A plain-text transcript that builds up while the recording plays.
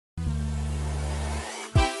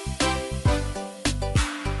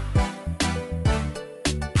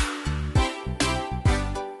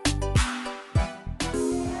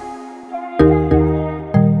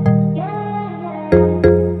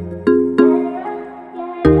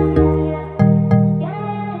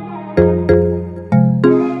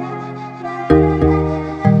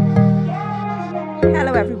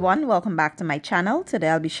everyone, welcome back to my channel. Today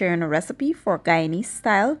I'll be sharing a recipe for Guyanese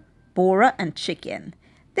style bora and chicken.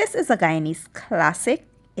 This is a Guyanese classic.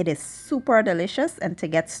 It is super delicious, and to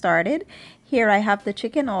get started, here I have the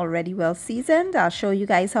chicken already well seasoned. I'll show you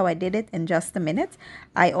guys how I did it in just a minute.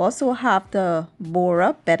 I also have the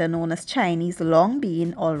bora, better known as Chinese long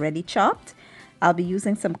bean, already chopped. I'll be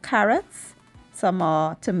using some carrots, some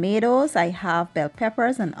tomatoes. I have bell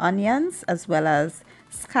peppers and onions, as well as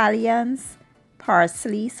scallions,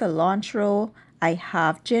 parsley, cilantro. I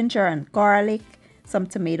have ginger and garlic, some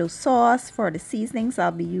tomato sauce. For the seasonings,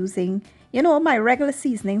 I'll be using, my regular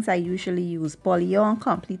seasonings. I usually use bouillon,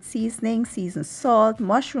 complete seasoning, seasoned salt,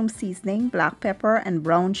 mushroom seasoning, black pepper, and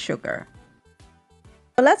brown sugar.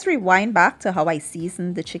 So let's rewind back to how I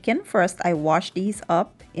seasoned the chicken. First, I washed these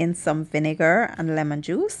up in some vinegar and lemon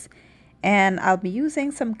juice, and I'll be using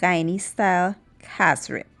some Guyanese style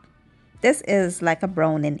cassareep. This is like a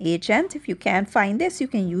browning agent. If you can't find this, you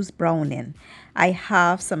can use browning. I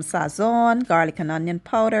have some sazon, garlic and onion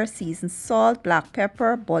powder, seasoned salt, black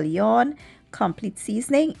pepper, bouillon, complete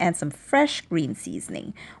seasoning, and some fresh green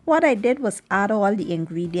seasoning. What I did was add all the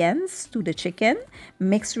ingredients to the chicken,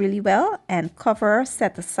 mix really well, and cover,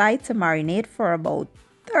 set aside to marinate for about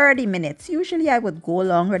 30 minutes. Usually I would go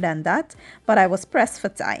longer than that, but I was pressed for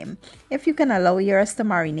time. If you can allow yours to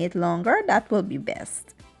marinate longer, that will be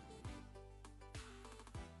best.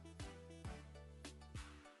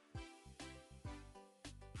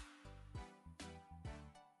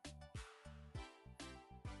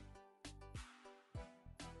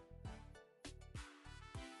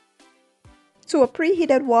 To a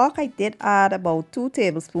preheated wok, I did add about 2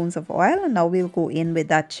 tablespoons of oil, and now we'll go in with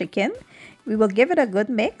that chicken. We will give it a good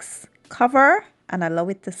mix, cover, and allow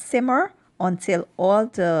it to simmer until all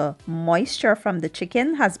the moisture from the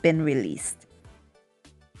chicken has been released.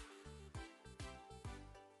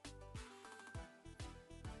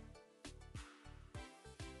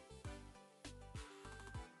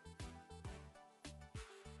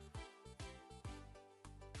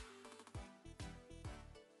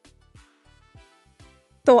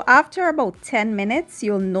 So after about 10 minutes,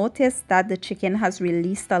 you'll notice that the chicken has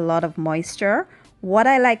released a lot of moisture. What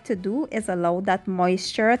I like to do is allow that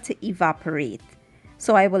moisture to evaporate.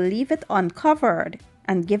 So I will leave it uncovered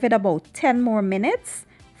and give it about 10 more minutes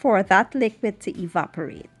for that liquid to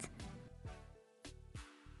evaporate.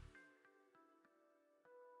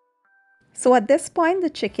 So at this point,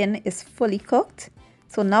 the chicken is fully cooked.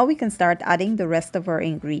 So now we can start adding the rest of our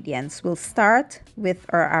ingredients. We'll start with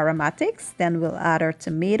our aromatics, then we'll add our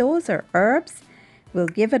tomatoes or herbs. We'll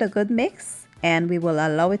give it a good mix, and we will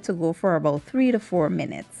allow it to go for about 3 to 4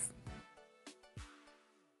 minutes.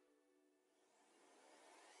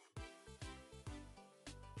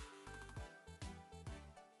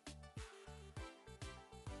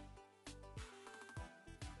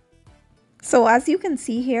 So as you can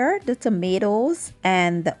see here, the tomatoes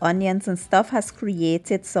and the onions and stuff has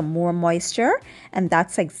created some more moisture, and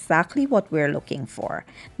that's exactly what we're looking for.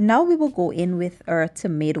 Now we will go in with our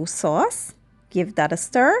tomato sauce, give that a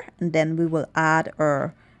stir, and then we will add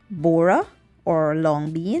our bora or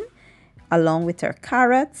long bean along with our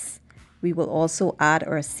carrots. We will also add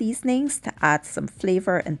our seasonings to add some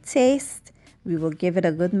flavor and taste. We will give it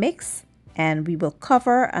a good mix, and we will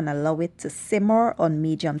cover and allow it to simmer on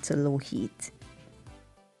medium to low heat.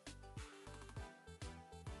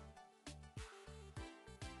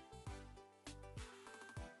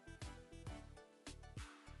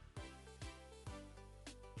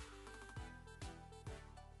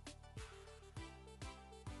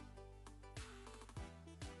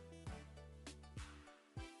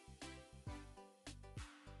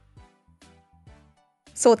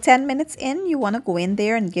 So 10 minutes in, you want to go in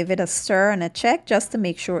there and give it a stir and a check just to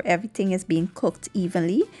make sure everything is being cooked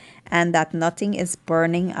evenly and that nothing is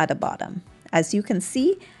burning at the bottom. As you can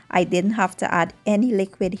see, I didn't have to add any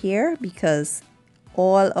liquid here because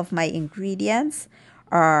all of my ingredients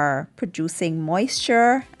are producing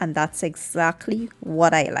moisture, and that's exactly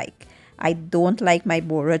what I like. I don't like my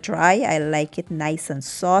bora dry. I like it nice and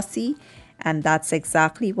saucy. And that's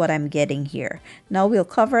exactly what I'm getting here. Now we'll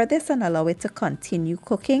cover this and allow it to continue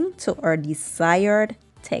cooking to our desired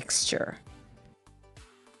texture.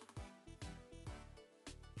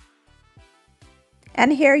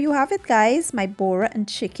 And here you have it, guys. My bora and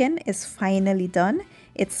chicken is finally done.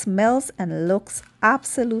 It smells and looks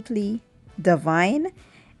absolutely divine.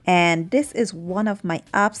 And this is one of my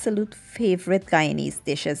absolute favorite Guyanese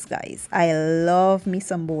dishes, guys. I love me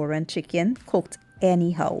some bora and chicken cooked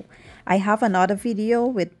anyhow. I have another video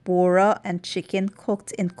with bora and chicken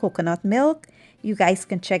cooked in coconut milk. You guys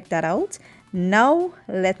can check that out. Now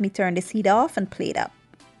let me turn this heat off and plate up.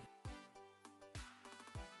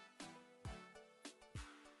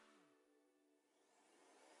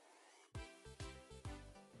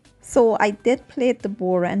 So I did plate the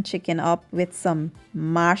bora and chicken up with some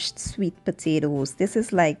mashed sweet potatoes. This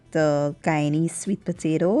is like the Guyanese sweet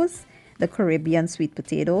potatoes, the Caribbean sweet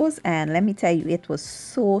potatoes, and let me tell you, it was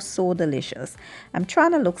so delicious. I'm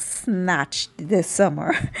trying to look snatched this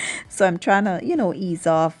summer, so I'm trying to, ease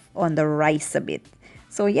off on the rice a bit.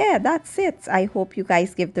 So yeah, that's it. I hope you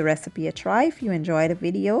guys give the recipe a try. If you enjoyed the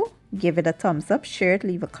video, give it a thumbs up, share it,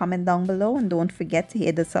 leave a comment down below, and don't forget to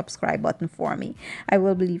hit the subscribe button for me. I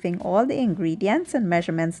will be leaving all the ingredients and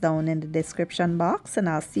measurements down in the description box, and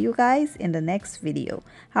I'll see you guys in the next video.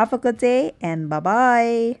 Have a good day and bye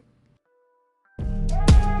bye.